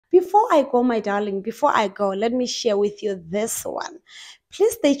before I go, my darling, before I go, let me share with you this one.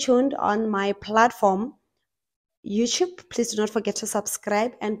 Please stay tuned on my platform, YouTube. Please do not forget to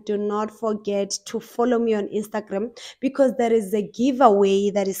subscribe, and do not forget to follow me on Instagram, because there is a giveaway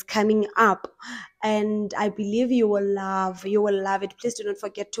that is coming up, and I believe you will love it. Please do not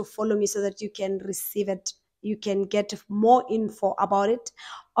forget to follow me so that you can receive it. You can get more info about it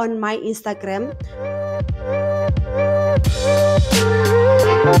on my Instagram.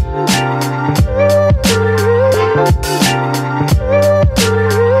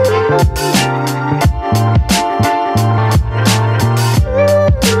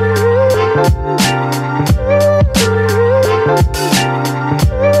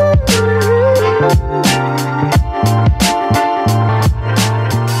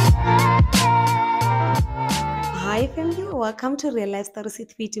 Welcome to Real Life Stories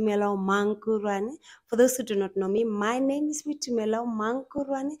with Boitumelo Mankuroane. For those who do not know me, my name is Boitumelo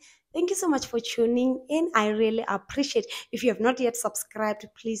Mankuroane. Thank you so much for tuning in. I really appreciate. If you have not yet subscribed,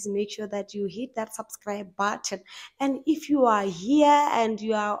 please make sure that you hit that subscribe button. And if you are here and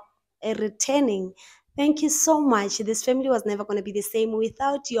you are returning, thank you so much. This family was never going to be the same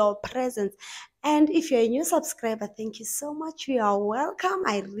without your presence. And if you're a new subscriber, thank you so much. You are welcome.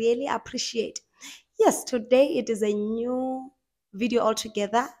 I really appreciate. Yes, today it is a new video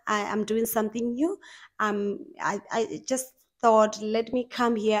altogether. I am doing something new. I just thought, let me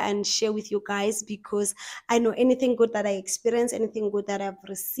come here and share with you guys, because I know anything good that I experience, anything good that I've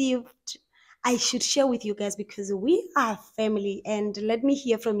received, I should share with you guys, because we are family. And let me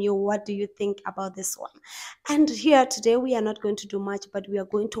hear from you. What do you think about this one? And here today we are not going to do much, but we are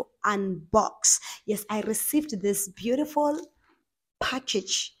going to unbox. Yes, I received this beautiful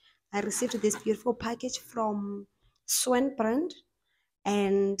package. I received this beautiful package from Swan brand,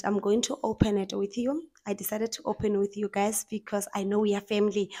 and I'm going to open it with you. I decided to open with you guys because I know we are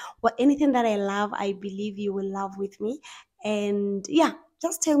family. Well, anything that I love, I believe you will love with me. And yeah,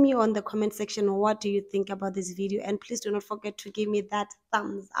 just tell me on the comment section, what do you think about this video? And please do not forget to give me that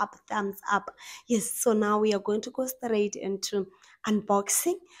thumbs up, thumbs up. Yes, so now we are going to go straight into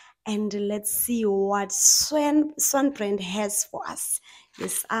unboxing, and let's see what Swan brand has for us.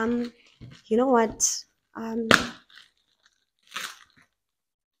 Yes, you know what?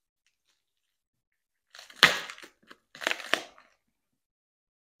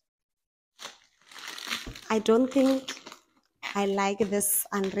 I don't think I like this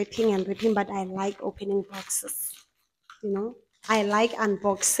unwrapping, but I like opening boxes. You know, I like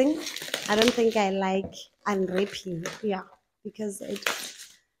unboxing. I don't think I like unwrapping. Yeah, because it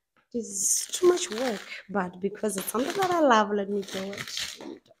is too much work. But because it's something that I love, let me do it.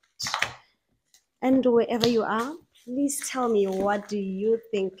 And wherever you are, please tell me, what do you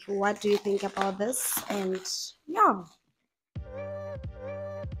think? What do you think about this? And yeah.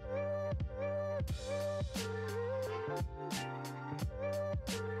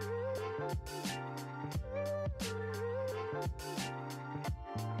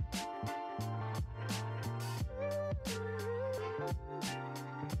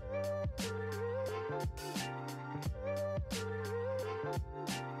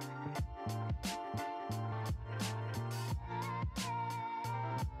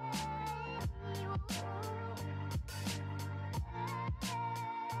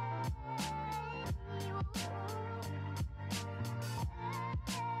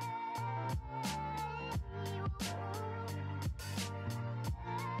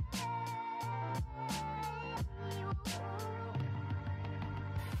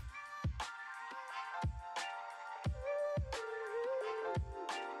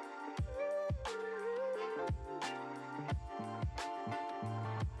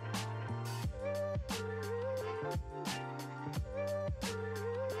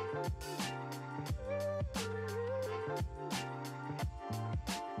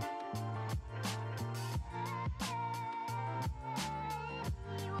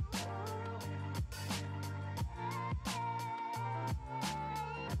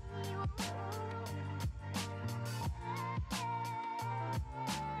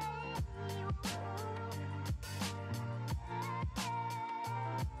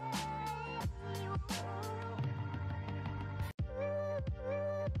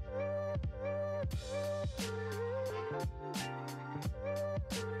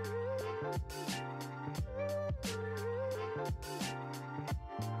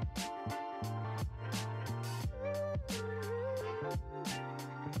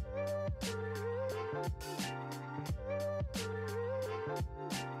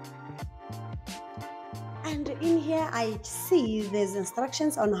 in here I see there's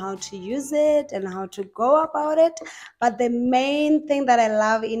instructions on how to use it and how to go about it. But the main thing that I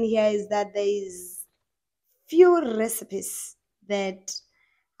love in here is that there is few recipes that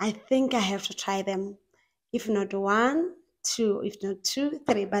I think I have to try them. If not one, two, if not two,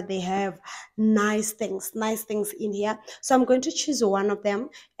 three, but they have nice things in here. So I'm going to choose one of them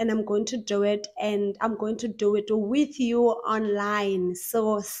and I'm going to do it, and I'm going to do it with you online.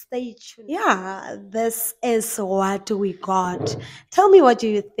 So stay tuned. Yeah, this is what we got. Tell me, what do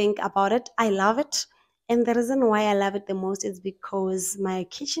you think about it? I love it. And the reason why I love it the most is because my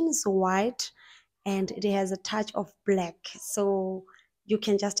kitchen is white and it has a touch of black, so you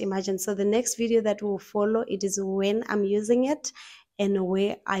can just imagine. So the next video that will follow, it is when I'm using it and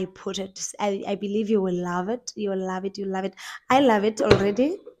where I put it. I believe you will love it. You will love it. You love it. I love it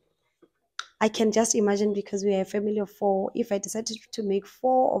already. I can just imagine, because we are a family of four. If I decide to make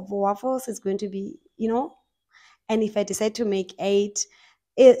four of waffles, it's going to be, and if I decide to make eight,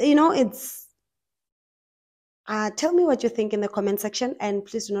 it's tell me what you think in the comment section, and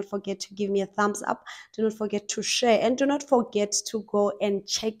please do not forget to give me a thumbs up. Do not forget to share, and do not forget to go and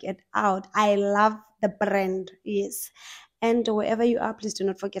check it out. I love the brand, yes. And wherever you are, please do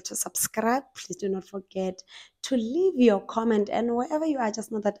not forget to subscribe. Please do not forget to leave your comment, and wherever you are,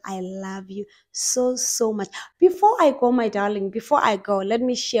 just know that I love you so, so much. Before I go, my darling, before I go, let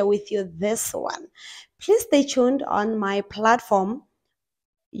me share with you this one. Please stay tuned on my platform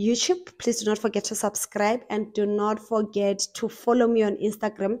YouTube. Please do not forget to subscribe, and do not forget to follow me on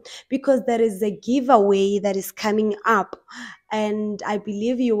Instagram, because there is a giveaway that is coming up, and I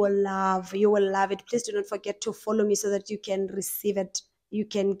believe you will love it. Please do not forget to follow me so that you can receive it. You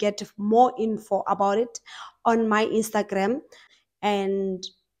can get more info about it on my Instagram and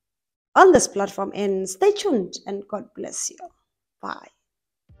on this platform. And stay tuned, and God bless you. Bye.